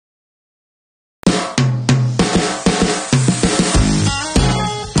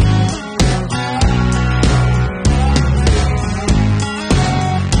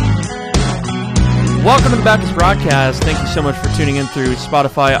the Baptist Broadcast. Thank you so much for tuning in through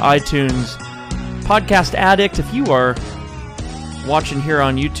Spotify, iTunes, Podcast Addict. If you are watching here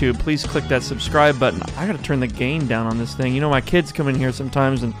on YouTube, please click that subscribe button. I gotta turn the gain down on this thing. You know, my kids come in here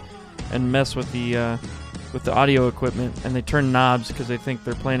sometimes and mess with the audio equipment, and they turn knobs because they think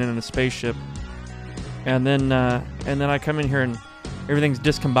they're playing in a spaceship. And then I come in here and everything's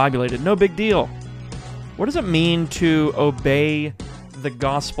discombobulated. No big deal. What does it mean to obey the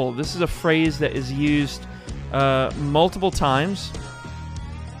gospel? This is a phrase that is used multiple times.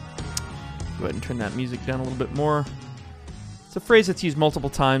 Go ahead and turn that music down a little bit more. It's a phrase that's used multiple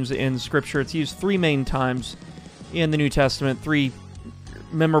times in Scripture. It's used three main times in the New Testament, three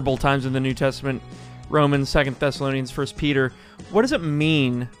memorable times in the New Testament: Romans, 2 Thessalonians, 1 Peter. What does it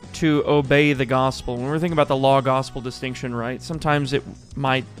mean to obey the gospel? When we're thinking about the law-gospel distinction, right, sometimes it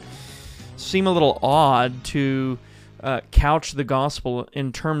might seem a little odd to couch the gospel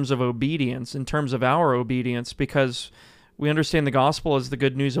in terms of obedience, in terms of our obedience, because we understand the gospel as the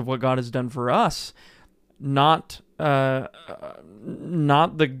good news of what God has done for us, not the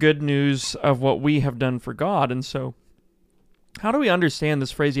good news of what we have done for God. And so, how do we understand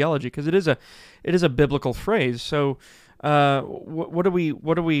this phraseology? Because it is a biblical phrase. So, what are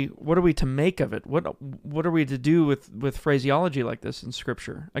we to make of it? What are we to do with phraseology like this in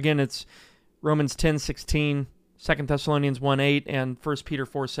Scripture? Again, it's Romans 10:16, 2 Thessalonians 1:8, and 1 Peter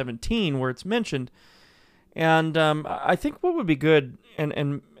 4:17, where it's mentioned. And I think what would be good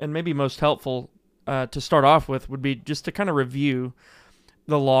and maybe most helpful to start off with would be just to kind of review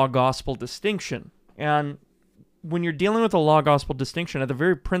the law-gospel distinction. And when you're dealing with the law-gospel distinction at the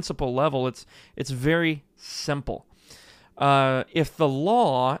very principle level, it's very simple. If the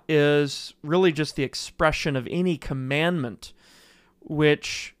law is really just the expression of any commandment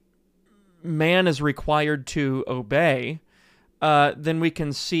which man is required to obey, then we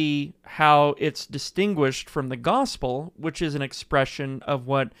can see how it's distinguished from the gospel, which is an expression of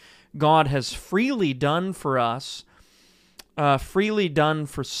what God has freely done for us, freely done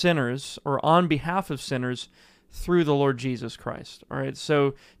for sinners, or on behalf of sinners, through the Lord Jesus Christ. All right,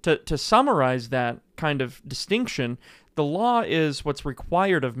 so to summarize that kind of distinction, the law is what's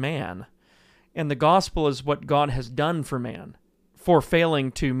required of man, and the gospel is what God has done for man for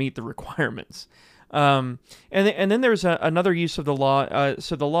failing to meet the requirements. And then there's another use of the law.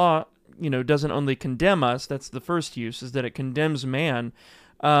 So the law, doesn't only condemn us. That's the first use, is that it condemns man.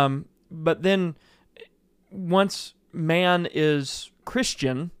 But then once man is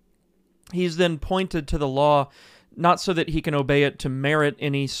Christian, he's then pointed to the law, not so that he can obey it to merit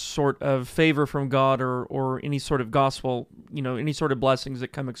any sort of favor from God or any sort of gospel, any sort of blessings that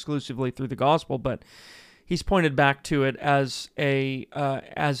come exclusively through the gospel, but he's pointed back to it as a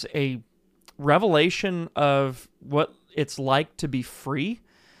revelation of what it's like to be free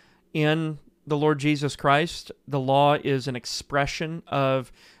in the Lord Jesus Christ. The law is an expression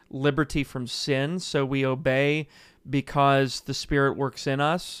of liberty from sin, so we obey because the Spirit works in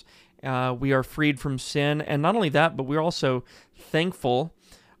us. We are freed from sin, and not only that, but we're also thankful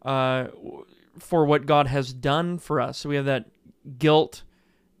for what God has done for us. So we have that guilt,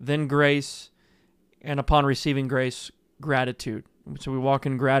 then grace, and upon receiving grace, gratitude. So we walk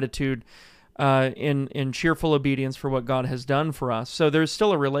in gratitude, in cheerful obedience for what God has done for us. So there's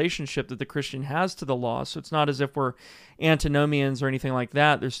still a relationship that the Christian has to the law. So it's not as if we're antinomians or anything like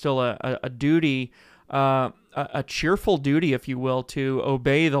that. There's still a duty, a cheerful duty, if you will, to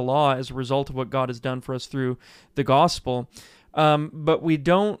obey the law as a result of what God has done for us through the gospel. But we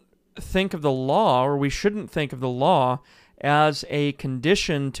don't think of the law, or we shouldn't think of the law, as a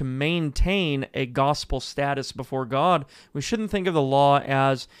condition to maintain a gospel status before God. We shouldn't think of the law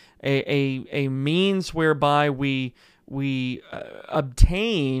as a means whereby we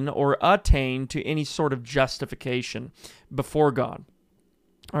obtain or attain to any sort of justification before God.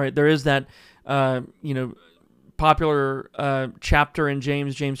 All right, there is that popular chapter in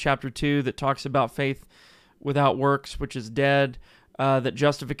James chapter 2 that talks about faith without works, which is dead, that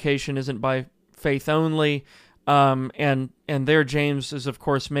justification isn't by faith only. And there James is, of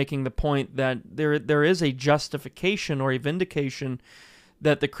course, making the point that there is a justification or a vindication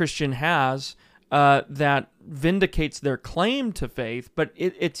that the Christian has that vindicates their claim to faith, but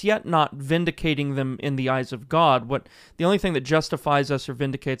it's yet not vindicating them in the eyes of God. The only thing that justifies us or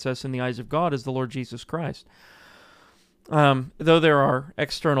vindicates us in the eyes of God is the Lord Jesus Christ. Though there are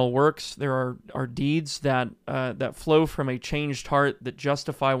external works, there are deeds that flow from a changed heart that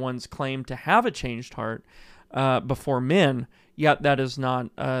justify one's claim to have a changed heart before men, yet that is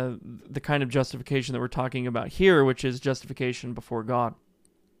not the kind of justification that we're talking about here, which is justification before God.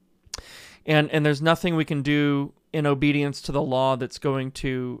 And there's nothing we can do in obedience to the law that's going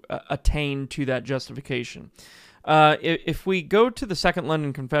to attain to that justification. If we go to the Second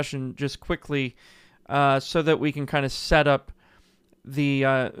London Confession just quickly, so that we can kind of set up the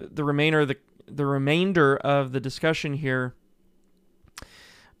remainder of the discussion here.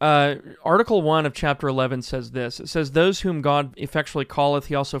 Article 1 of chapter 11 says this. It says, "Those whom God effectually calleth,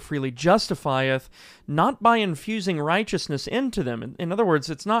 he also freely justifieth, not by infusing righteousness into them." In other words,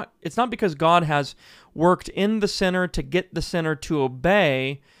 it's not because God has worked in the sinner to get the sinner to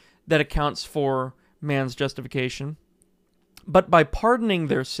obey that accounts for man's justification, but by pardoning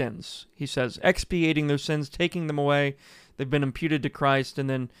their sins, he says, expiating their sins, taking them away. They've been imputed to Christ, and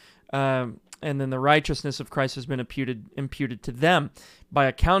then the righteousness of Christ has been imputed to them by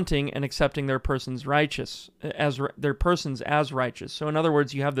accounting and accepting their persons righteous as righteous. So in other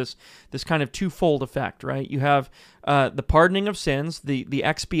words, you have this kind of twofold effect, right? You have the pardoning of sins, the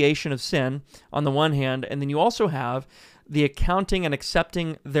expiation of sin on the one hand, and then you also have the accounting and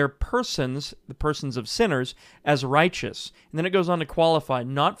accepting their persons, the persons of sinners, as righteous. And then it goes on to qualify,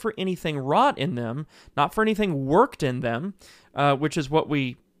 not for anything wrought in them, not for anything worked in them, which is what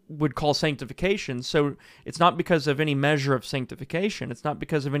we would call sanctification. So it's not because of any measure of sanctification. It's not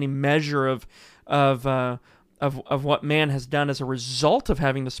because of any measure of what man has done as a result of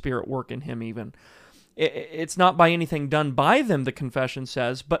having the Spirit work in him even. It's not by anything done by them, the confession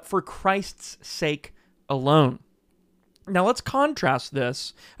says, but for Christ's sake alone. Now let's contrast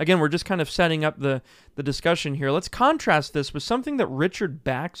this. Again, we're just kind of setting up the discussion here. Let's contrast this with something that Richard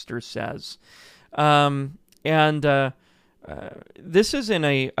Baxter says. This is in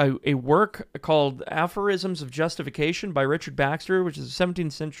a work called Aphorisms of Justification by Richard Baxter, which is a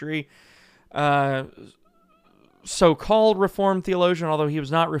 17th century so-called Reformed theologian, although he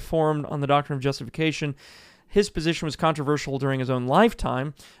was not Reformed on the doctrine of justification. His position was controversial during his own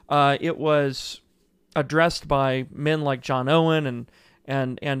lifetime. It was addressed by men like John Owen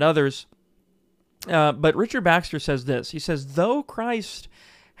and others. But Richard Baxter says this. He says, "Though Christ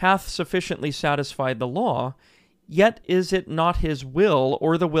hath sufficiently satisfied the law, yet is it not his will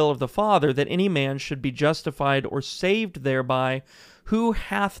or the will of the Father that any man should be justified or saved thereby, who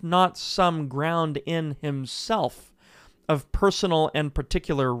hath not some ground in himself of personal and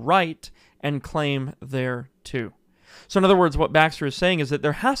particular right and claim thereto." So in other words, what Baxter is saying is that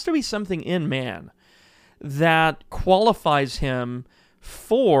there has to be something in man that qualifies him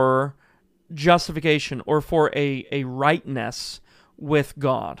for justification or for a rightness with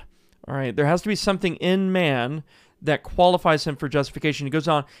God. All right, there has to be something in man that qualifies him for justification.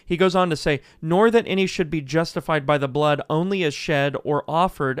 He goes on to say, "Nor that any should be justified by the blood only as shed or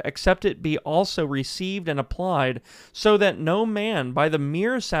offered, except it be also received and applied, so that no man by the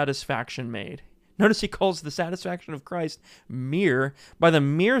mere satisfaction made." Notice he calls the satisfaction of Christ mere. "By the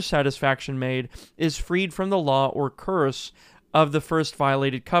mere satisfaction made is freed from the law or curse of the first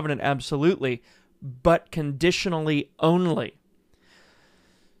violated covenant absolutely, but conditionally only."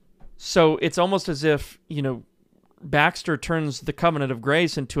 So it's almost as if, Baxter turns the covenant of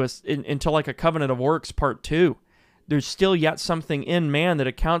grace into like a covenant of works part 2. There's still yet something in man that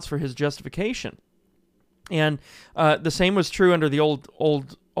accounts for his justification. And the same was true under the old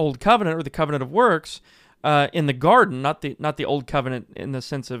covenant, or the covenant of works, in the garden, not the old covenant in the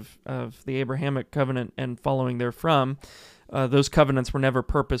sense of the Abrahamic covenant and following therefrom. Those covenants were never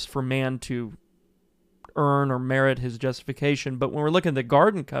purposed for man to earn or merit his justification. But when we're looking at the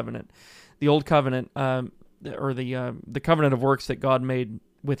garden covenant, the old covenant, or the covenant of works that God made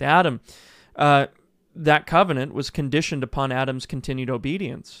with Adam, that covenant was conditioned upon Adam's continued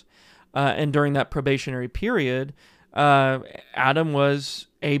obedience. And during that probationary period, Adam was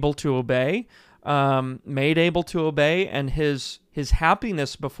able to obey, made able to obey, and his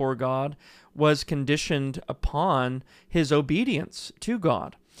happiness before God was conditioned upon his obedience to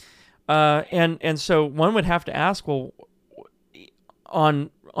God. And so one would have to ask, well,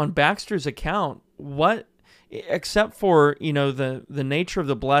 on Baxter's account, what, except for the nature of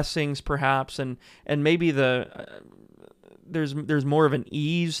the blessings perhaps, and maybe there's more of an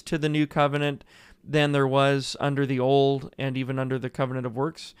ease to the new covenant than there was under the old and even under the covenant of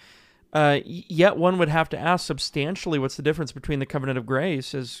works. Yet one would have to ask substantially, what's the difference between the covenant of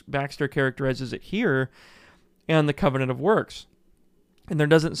grace, as Baxter characterizes it here, and the covenant of works? And there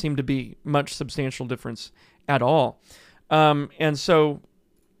doesn't seem to be much substantial difference at all. And so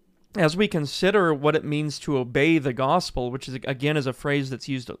as we consider what it means to obey the gospel, which is again is a phrase that's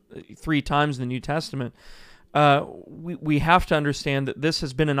used 3 times in the New Testament, we have to understand that this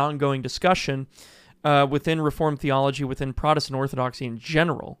has been an ongoing discussion within Reformed theology, within Protestant Orthodoxy in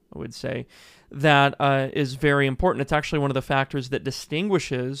general, I would say, that is very important. It's actually one of the factors that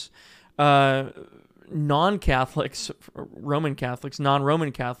distinguishes non-Catholics, Roman Catholics,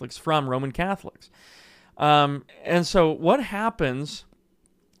 non-Roman Catholics from Roman Catholics. And so what happens,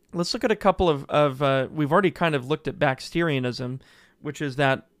 let's look at a couple of we've already kind of looked at Baxterianism, which is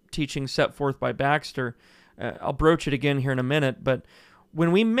that teaching set forth by Baxter. I'll broach it again here in a minute, but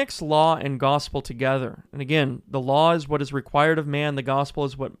when we mix law and gospel together, and again, the law is what is required of man, the gospel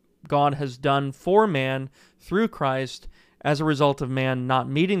is what God has done for man through Christ as a result of man not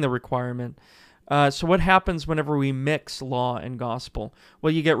meeting the requirement. So what happens whenever we mix law and gospel?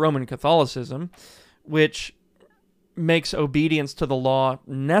 Well, you get Roman Catholicism, which makes obedience to the law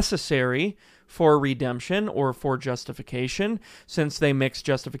necessary for redemption or for justification, since they mix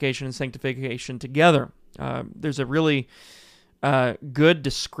justification and sanctification together. There's a really good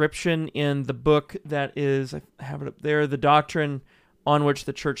description in the book that is, I have it up there, The Doctrine on Which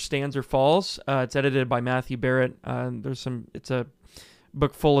the Church Stands or Falls. It's edited by Matthew Barrett. It's a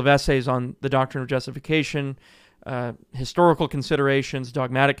book full of essays on the doctrine of justification, historical considerations,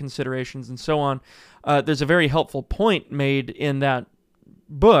 dogmatic considerations, and so on. There's a very helpful point made in that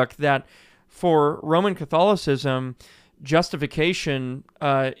book that for Roman Catholicism, justification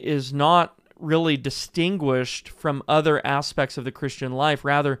is not really distinguished from other aspects of the Christian life.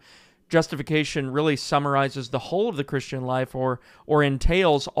 Rather, justification really summarizes the whole of the Christian life, or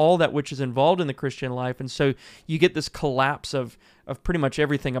entails all that which is involved in the Christian life. And so you get this collapse of pretty much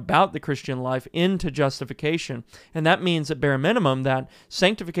everything about the Christian life into justification. And that means at bare minimum that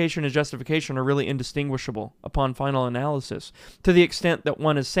sanctification and justification are really indistinguishable upon final analysis. To the extent that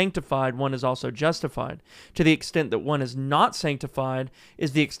one is sanctified, one is also justified. To the extent that one is not sanctified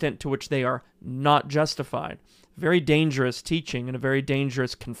is the extent to which they are not justified. Very dangerous teaching and a very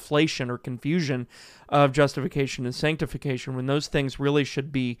dangerous conflation or confusion of justification and sanctification, when those things really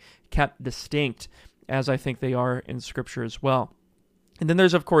should be kept distinct, as I think they are in Scripture as well. And then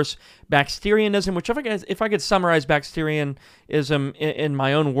there's, of course, Baxterianism, which if I could summarize Baxterianism in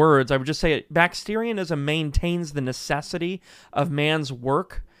my own words, I would just say Baxterianism maintains the necessity of man's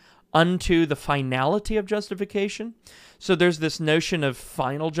work unto the finality of justification. So there's this notion of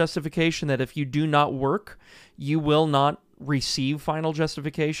final justification, that if you do not work, you will not receive final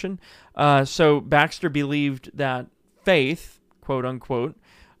justification. So Baxter believed that faith, quote unquote,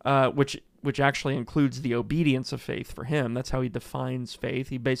 which actually includes the obedience of faith for him. That's how he defines faith.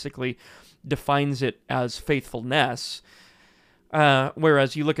 He basically defines it as faithfulness.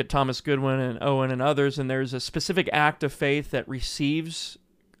 Whereas you look at Thomas Goodwin and Owen and others, and there's a specific act of faith that receives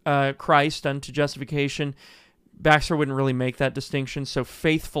Christ unto justification. Baxter wouldn't really make that distinction. So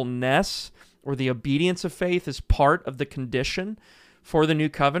faithfulness, or the obedience of faith, is part of the condition for the new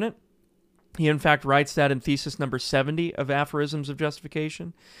covenant. He, in fact, writes that in thesis number 70 of Aphorisms of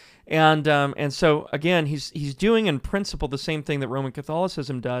Justification. And so, again, he's doing in principle the same thing that Roman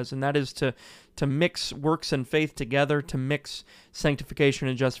Catholicism does, and that is to mix works and faith together, to mix sanctification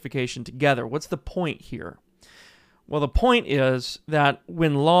and justification together. What's the point here? Well, the point is that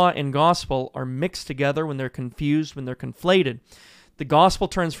when law and gospel are mixed together, when they're confused, when they're conflated, the gospel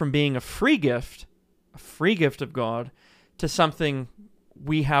turns from being a free gift of God, to something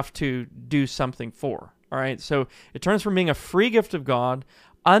we have to do something for. All right, so it turns from being a free gift of God,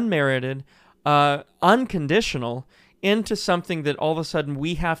 unmerited, unconditional, into something that all of a sudden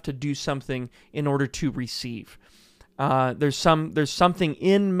we have to do something in order to receive. There's something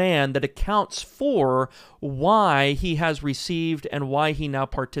in man that accounts for why he has received and why he now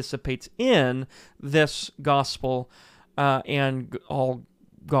participates in this gospel and all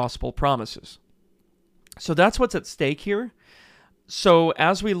gospel promises. So that's what's at stake here. So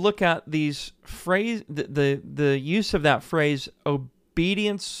as we look at these the use of that phrase,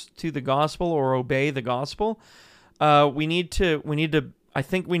 obedience to the gospel or obey the gospel, we need to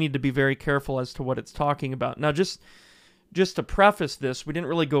be very careful as to what it's talking about. Now, just to preface this, we didn't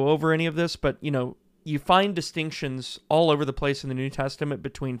really go over any of this, but you find distinctions all over the place in the New Testament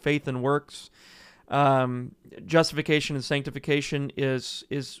between faith and works. Justification and sanctification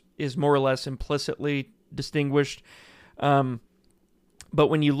is more or less implicitly distinguished. But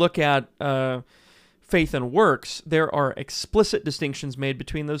when you look at faith and works, there are explicit distinctions made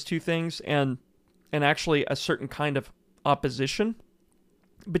between those two things, and actually a certain kind of opposition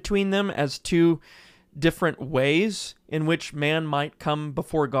between them as two different ways in which man might come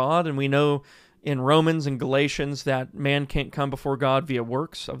before God. And we know in Romans and Galatians that man can't come before God via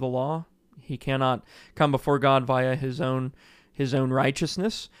works of the law. He cannot come before God via his own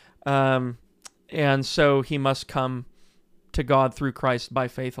righteousness. And so he must come to God through Christ by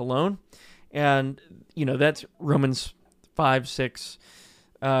faith alone. And, that's Romans 5, 6,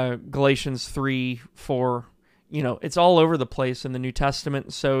 Galatians 3, 4, it's all over the place in the New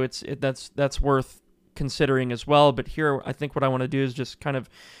Testament, so that's worth considering as well. But here, I think what I want to do is just kind of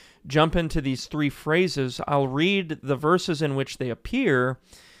jump into these three phrases. I'll read the verses in which they appear,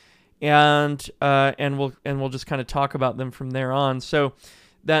 and we'll just kind of talk about them from there on. So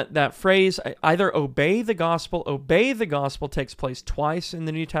that phrase, either obey the gospel takes place twice in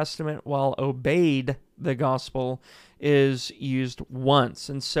the New Testament, while obeyed the gospel is used once.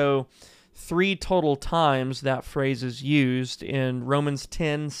 And so 3 total times that phrase is used in Romans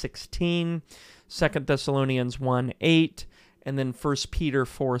 10:16, 2 Thessalonians 1:8, and then 1 Peter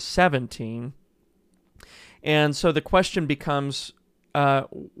 4:17. And so the question becomes,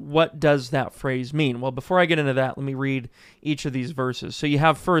 what does that phrase mean? Well, before I get into that, let me read each of these verses. So you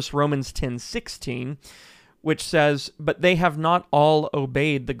have first Romans 10:16, which says, "But they have not all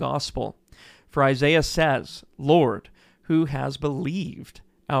obeyed the gospel. For Isaiah says, 'Lord, who has believed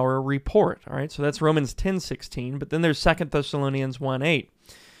our report?'" All right, so that's Romans 10:16. But then there's 2 Thessalonians 1:8,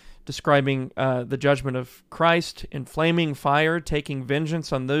 describing the judgment of Christ in flaming fire, taking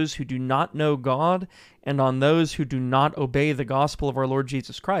vengeance on those who do not know God and on those who do not obey the gospel of our Lord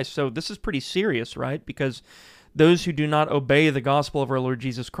Jesus Christ. So this is pretty serious, right? Because those who do not obey the gospel of our Lord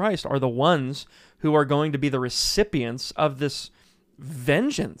Jesus Christ are the ones who are going to be the recipients of this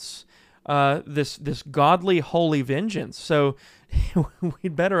vengeance, this godly, holy vengeance. So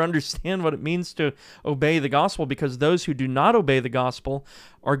we'd better understand what it means to obey the gospel, because those who do not obey the gospel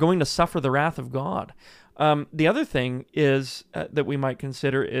are going to suffer the wrath of God. The other thing is that we might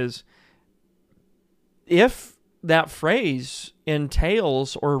consider is, if that phrase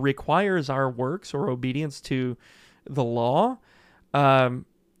entails or requires our works or obedience to the law,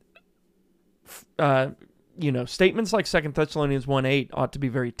 statements like 2 Thessalonians 1:8 ought to be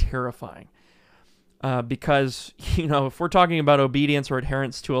very terrifying. Because, if we're talking about obedience or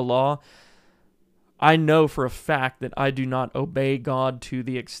adherence to a law, I know for a fact that I do not obey God to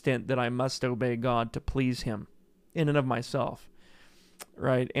the extent that I must obey God to please Him in and of myself,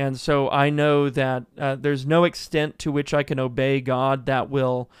 right? And so I know that there's no extent to which I can obey God that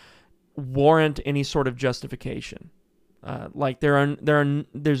will warrant any sort of justification.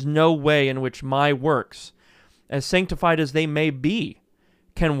 There's no way in which my works, as sanctified as they may be,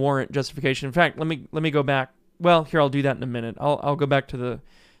 can warrant justification. In fact, let me go back. Well, here, I'll do that in a minute. I'll go back to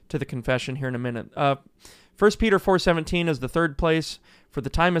the confession here in a minute. 1 Peter 4:17 is the third place. "For the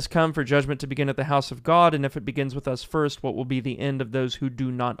time has come for judgment to begin at the house of God, and if it begins with us first, what will be the end of those who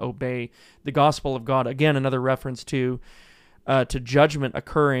do not obey the gospel of God?" Again, another reference to judgment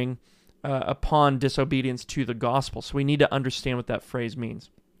occurring upon disobedience to the gospel. So we need to understand what that phrase means.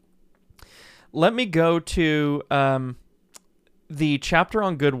 Let me go to the chapter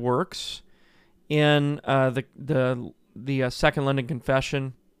on good works in the Second London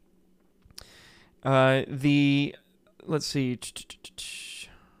Confession. Let's see.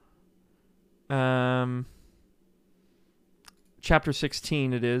 Chapter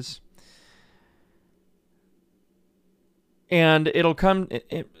 16 it is. And it'll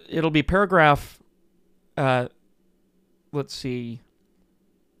be paragraph, let's see,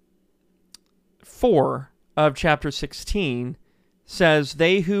 4 of chapter 16 says,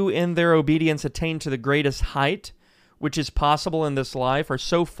 "They who in their obedience attain to the greatest height which is possible in this life are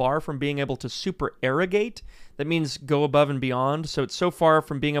so far from being able to supererogate." That means go above and beyond. So it's so far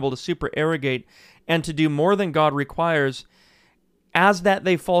from being able to supererogate and to do more than God requires, as that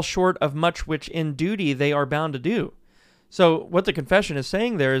they fall short of much which in duty they are bound to do. So what the confession is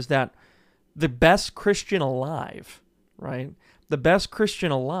saying there is that the best Christian alive, right? The best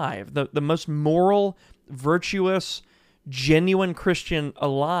Christian alive, the most moral, virtuous, genuine Christian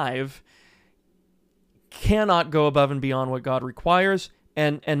alive cannot go above and beyond what God requires,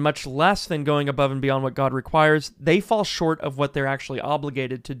 and much less than going above and beyond what God requires. They fall short of what they're actually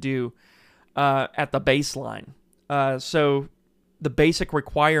obligated to do at the baseline. So the basic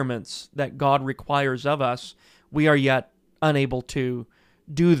requirements that God requires of us, we are yet unable to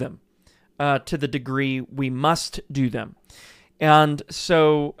do them to the degree we must do them. And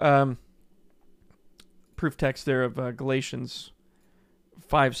so proof text there of Galatians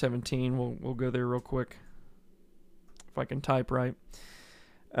 5:17. We'll go there real quick if I can type right.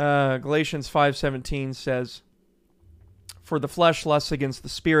 Galatians 5:17 says, "For the flesh lusts against the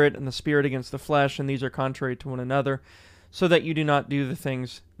spirit, and the spirit against the flesh, and these are contrary to one another, so that you do not do the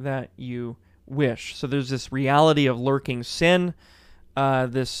things that you wish." So there's this reality of lurking sin,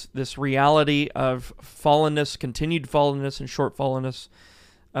 this reality of fallenness, continued fallenness, and short fallenness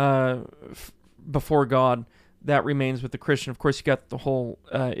before God that remains with the Christian. Of course, you got the whole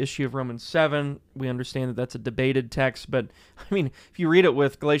issue of Romans 7. We understand that that's a debated text, but I mean, if you read it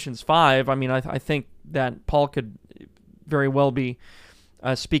with Galatians 5, I mean, I think that Paul could very well be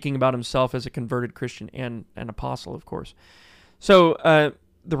speaking about himself as a converted Christian and an apostle, of course. So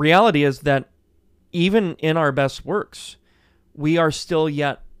the reality is that even in our best works, we are still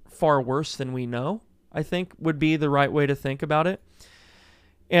yet far worse than we know, I think would be the right way to think about it.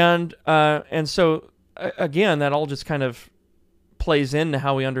 And so, again, that all just kind of plays into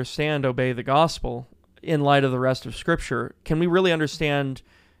how we understand obey the gospel in light of the rest of Scripture. Can we really understand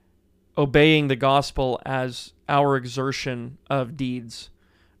obeying the gospel as our exertion of deeds,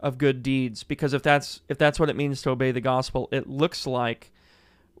 of good deeds? Because if that's what it means to obey the gospel, it looks like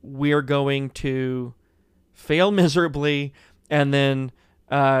we're going to fail miserably and then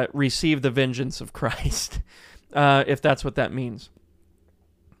receive the vengeance of Christ, if that's what that means.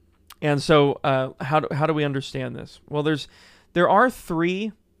 And so, how do we understand this? Well, there are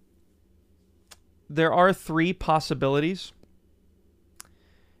three possibilities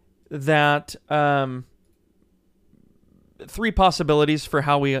that for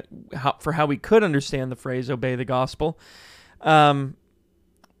how we could understand the phrase "obey the gospel."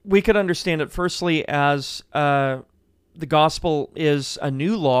 We could understand it firstly as the gospel is a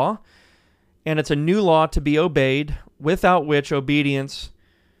new law, and it's a new law to be obeyed, without which obedience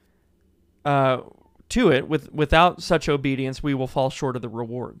to it, without such obedience, we will fall short of the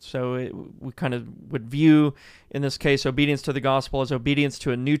reward. So we kind of would view, in this case, obedience to the gospel as obedience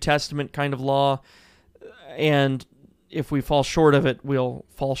to a New Testament kind of law, and if we fall short of it, we'll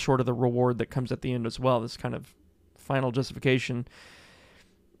fall short of the reward that comes at the end as well. This kind of final justification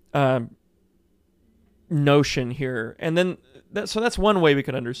notion here. And then, so that's one way we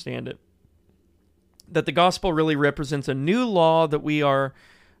could understand it, that the gospel really represents a new law that we are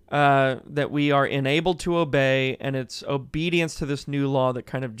enabled to obey, and it's obedience to this new law that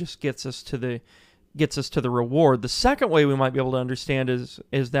kind of just gets us to the reward. The second way we might be able to understand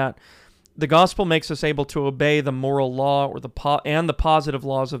is that the gospel makes us able to obey the moral law or the positive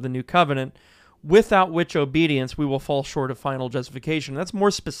laws of the new covenant, without which obedience we will fall short of final justification. That's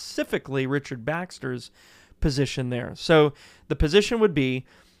more specifically Richard Baxter's position there. So the position would be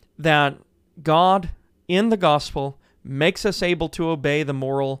that God in the gospel makes us able to obey the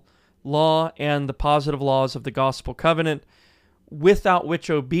moral law and the positive laws of the gospel covenant, without which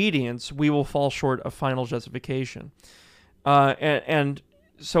obedience we will fall short of final justification. And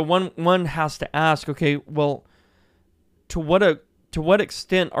so one has to ask, okay, well, to what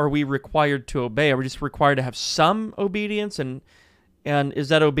extent are we required to obey? Are we just required to have some obedience, and is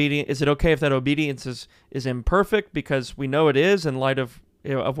that obedient? Is it okay if that obedience is imperfect, because we know it is in light of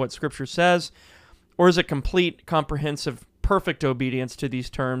what Scripture says? Or is it complete, comprehensive, perfect obedience to these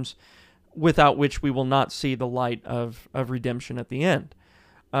terms, without which we will not see the light of redemption at the end?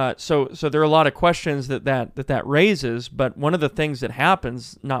 So there are a lot of questions that raises, but one of the things that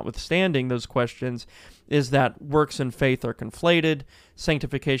happens, notwithstanding those questions, is that works and faith are conflated,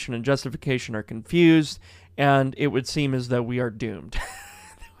 sanctification and justification are confused, and it would seem as though we are doomed.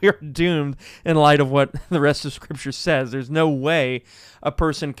 We are doomed in light of what the rest of Scripture says. There's no way a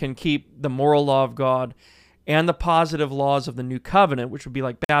person can keep the moral law of God and the positive laws of the new covenant, which would be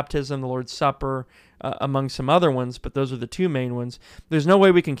like baptism, the Lord's Supper, among some other ones, but those are the two main ones. There's no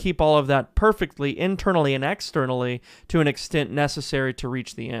way we can keep all of that perfectly, internally and externally, to an extent necessary to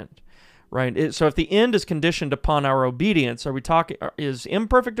reach the end, right? So if the end is conditioned upon our obedience, is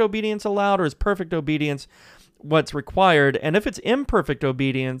imperfect obedience allowed, or is perfect obedience what's required? And if it's imperfect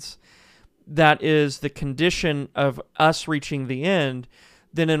obedience that is the condition of us reaching the end,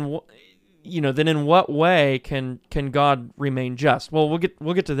 then in what way can God remain just? Well, we'll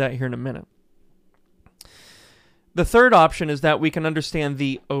get to that here in a minute. The third option is that we can understand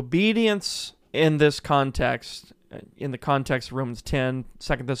the obedience in this context, in the context of Romans 10,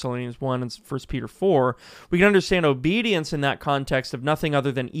 2 Thessalonians 1, and 1 Peter 4. We can understand obedience in that context of nothing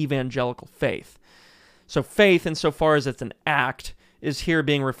other than evangelical faith. So faith, insofar as it's an act, is here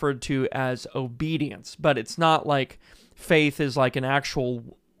being referred to as obedience. But it's not like faith is like an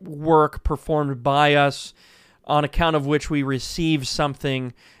actual work performed by us on account of which we receive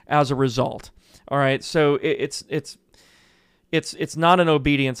something as a result. All right, so it's not an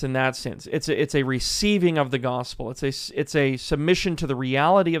obedience in that sense. It's a receiving of the gospel. It's a submission to the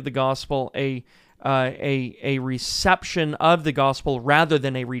reality of the gospel, a reception of the gospel rather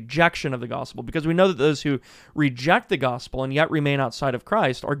than a rejection of the gospel. Because we know that those who reject the gospel and yet remain outside of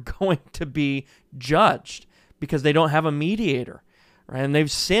Christ are going to be judged because they don't have a mediator. Right? And they've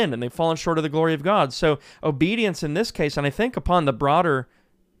sinned and they've fallen short of the glory of God. So obedience in this case, and I think upon the broader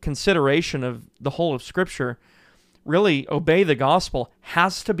consideration of the whole of Scripture, really obey the gospel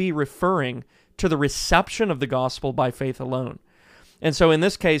has to be referring to the reception of the gospel by faith alone. And so in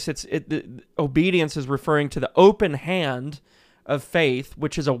this case, obedience is referring to the open hand of faith,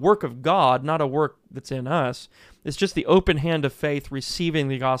 which is a work of God, not a work that's in us. It's just the open hand of faith receiving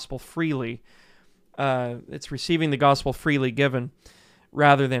the gospel freely. It's receiving the gospel freely given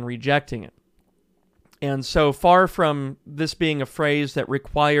rather than rejecting it. And so far from this being a phrase that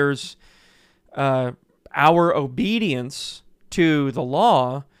requires our obedience to the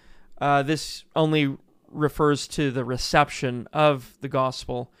law, this only refers to the reception of the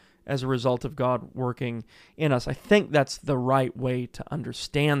gospel as a result of God working in us. I think that's the right way to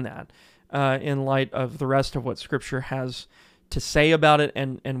understand that in light of the rest of what Scripture has to say about it,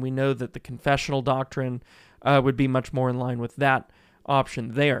 and we know that the confessional doctrine would be much more in line with that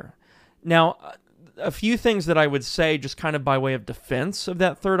option there. Now, a few things that I would say just kind of by way of defense of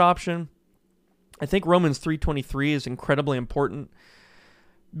that third option. I think Romans 3:23 is incredibly important,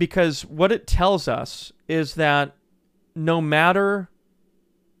 because what it tells us is that no matter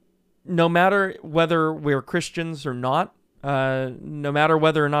whether we're Christians or not, no matter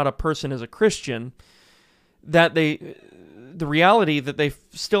whether or not a person is a Christian, that the reality that they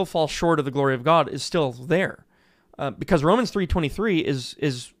still fall short of the glory of God is still there. Because Romans 3:23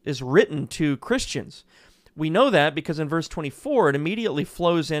 is written to Christians. We know that because in verse 24, it immediately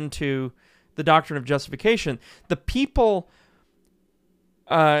flows into the doctrine of justification. The people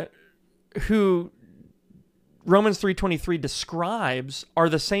who Romans 3:23 describes are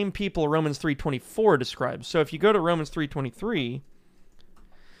the same people Romans 3:24 describes. So if you go to Romans 3:23,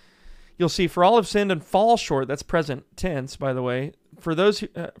 you'll see, for all have sinned and fall short. That's present tense, by the way. For those who,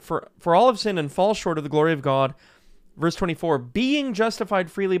 for all have sinned and fall short of the glory of God. Verse 24, being justified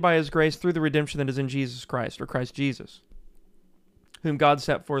freely by his grace through the redemption that is in Jesus Christ, or Christ Jesus, whom God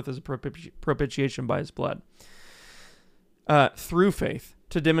set forth as a propitiation by his blood, through faith,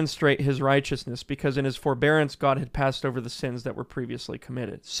 to demonstrate his righteousness, because in his forbearance God had passed over the sins that were previously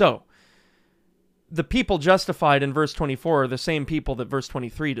committed. So, the people justified in verse 24 are the same people that verse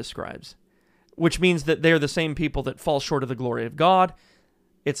 23 describes, which means that they're the same people that fall short of the glory of God.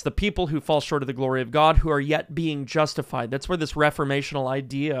 It's the people who fall short of the glory of God who are yet being justified. That's where this reformational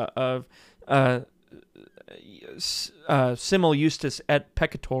idea of simul justus et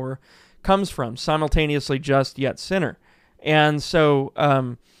peccator comes from, simultaneously just yet sinner. And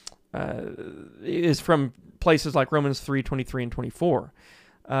so is from places like Romans 3:23 and 24,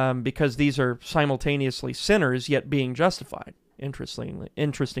 because these are simultaneously sinners yet being justified,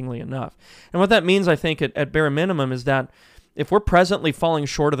 interestingly enough. And what that means, I think, at bare minimum, is that if we're presently falling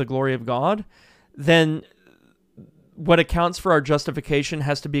short of the glory of God, then what accounts for our justification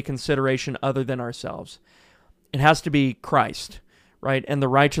has to be a consideration other than ourselves. It has to be Christ, right? And the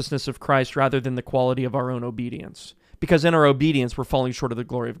righteousness of Christ rather than the quality of our own obedience. Because in our obedience, we're falling short of the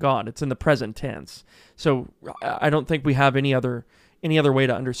glory of God. It's in the present tense. So I don't think we have any other way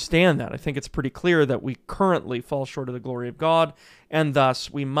to understand that. I think it's pretty clear that we currently fall short of the glory of God, and thus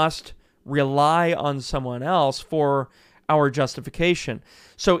we must rely on someone else for our justification.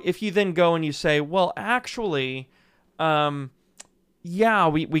 So if you then go and you say, well, actually, we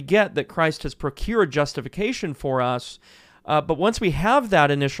get that Christ has procured justification for us, but once we have that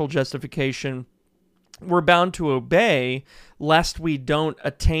initial justification, we're bound to obey lest we don't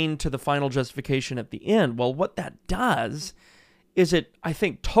attain to the final justification at the end. Well, what that does is it, I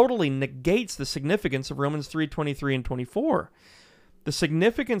think, totally negates the significance of Romans 3:23 and 24. The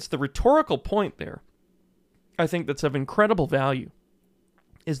significance, the rhetorical point there, I think that's of incredible value,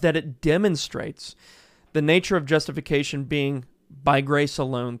 is that it demonstrates the nature of justification being by grace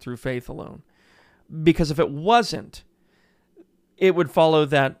alone, through faith alone. Because if it wasn't, it would follow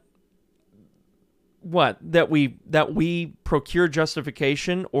that we procure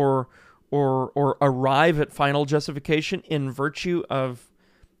justification or arrive at final justification in virtue of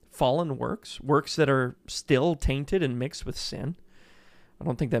fallen works that are still tainted and mixed with sin. I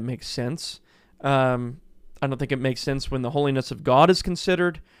don't think that makes sense. I don't think it makes sense when the holiness of God is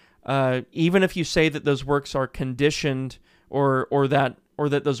considered. Even if you say that those works are conditioned or that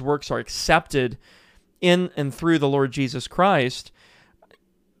those works are accepted in and through the Lord Jesus Christ,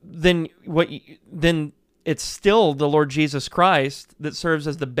 then it's still the Lord Jesus Christ that serves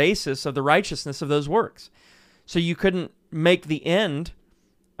as the basis of the righteousness of those works. So you couldn't make the end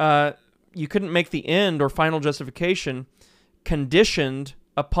or final justification conditioned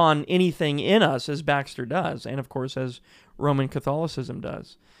upon anything in us, as Baxter does, and of course as Roman Catholicism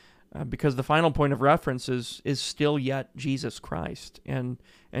does, because the final point of reference is still yet Jesus Christ and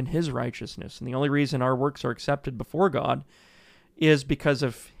his righteousness. And the only reason our works are accepted before God is because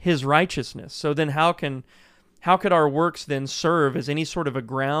of his righteousness. So then how can how could our works then serve as any sort of a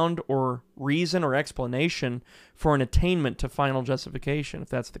ground or reason or explanation for an attainment to final justification, if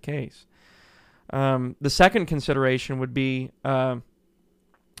that's the case? The second consideration would be, the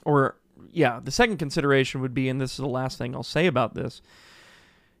second consideration would be, and this is the last thing I'll say about this,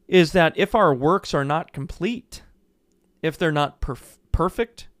 is that if our works are not complete, if they're not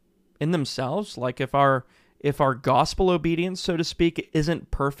perfect in themselves, like if our gospel obedience, so to speak, isn't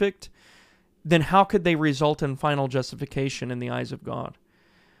perfect, then how could they result in final justification in the eyes of God?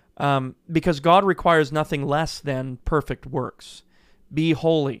 Because God requires nothing less than perfect works. Be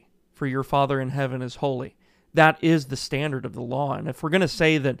holy, for your Father in heaven is holy. That is the standard of the law. And if we're going to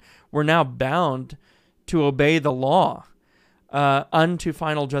say that we're now bound to obey the law unto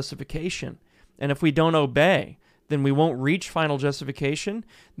final justification, and if we don't obey, then we won't reach final justification,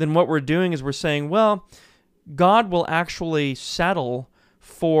 then what we're doing is we're saying, well, God will actually settle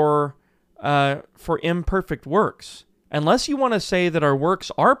for imperfect works. Unless you want to say that our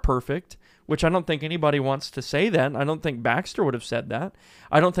works are perfect, which I don't think anybody wants to say that. I don't think Baxter would have said that.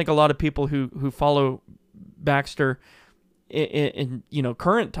 I don't think a lot of people who follow Baxter in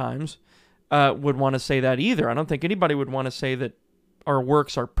current times would want to say that either. I don't think anybody would want to say that our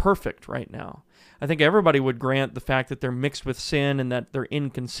works are perfect right now. I think everybody would grant the fact that they're mixed with sin and that they're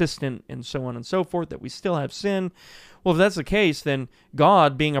inconsistent and so on and so forth, that we still have sin. Well, if that's the case, then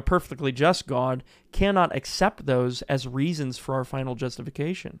God, being a perfectly just God, cannot accept those as reasons for our final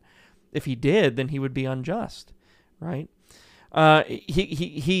justification. If he did, then he would be unjust, right?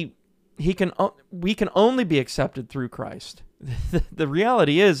 We can only be accepted through Christ. The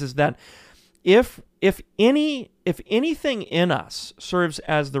reality is that if anything in us serves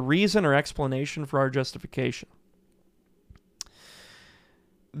as the reason or explanation for our justification,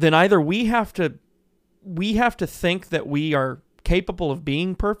 then either we have to think that we are capable of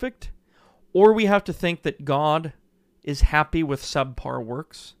being perfect, or we have to think that God is happy with subpar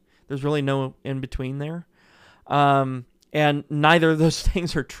works. There's really no in between there. And neither of those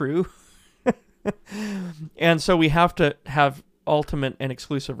things are true. And so we have to have ultimate and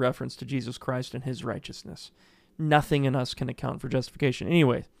exclusive reference to Jesus Christ and his righteousness. Nothing in us can account for justification.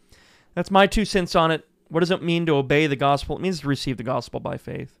 Anyway, that's my 2 cents on it. What does it mean to obey the gospel? It means to receive the gospel by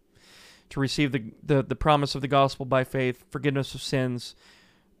faith. To receive the promise of the gospel by faith, forgiveness of sins,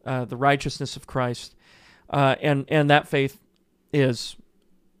 the righteousness of Christ. And that faith is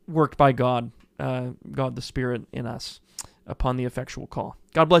worked by God, God the Spirit in us upon the effectual call.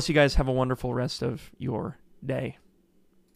 God bless you guys. Have a wonderful rest of your day.